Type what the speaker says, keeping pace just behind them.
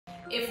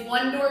If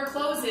one door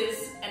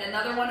closes and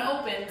another one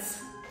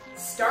opens,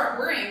 start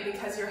worrying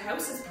because your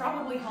house is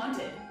probably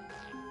haunted.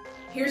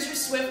 Here's your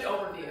swift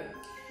overview.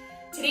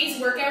 Today's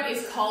workout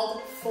is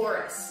called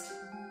Forrest.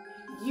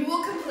 You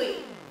will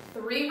complete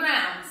 3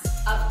 rounds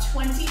of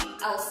 20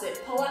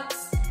 L-sit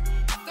pull-ups,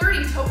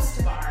 30 toes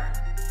to bar,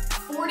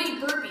 40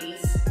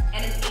 burpees,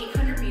 and an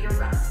 800-meter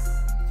run.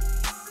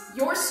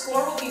 Your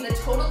score will be the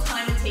total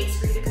time it takes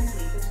for you to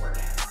complete this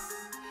workout.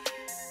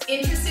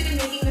 Interested in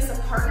making this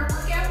a partner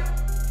workout?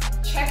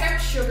 Check out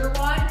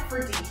SugarWOD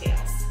for details.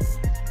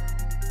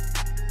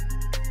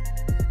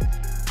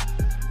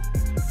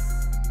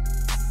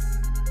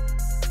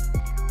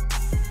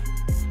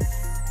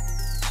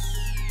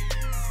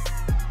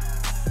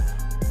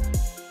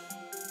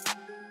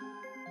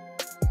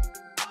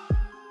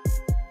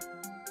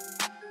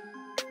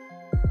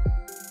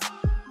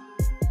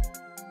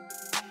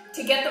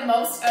 To get the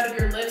most out of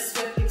your Live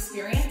Swift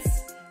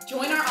experience,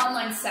 join our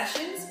online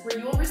sessions where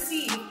you will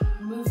receive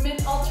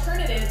movement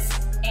alternatives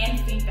and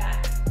feedback.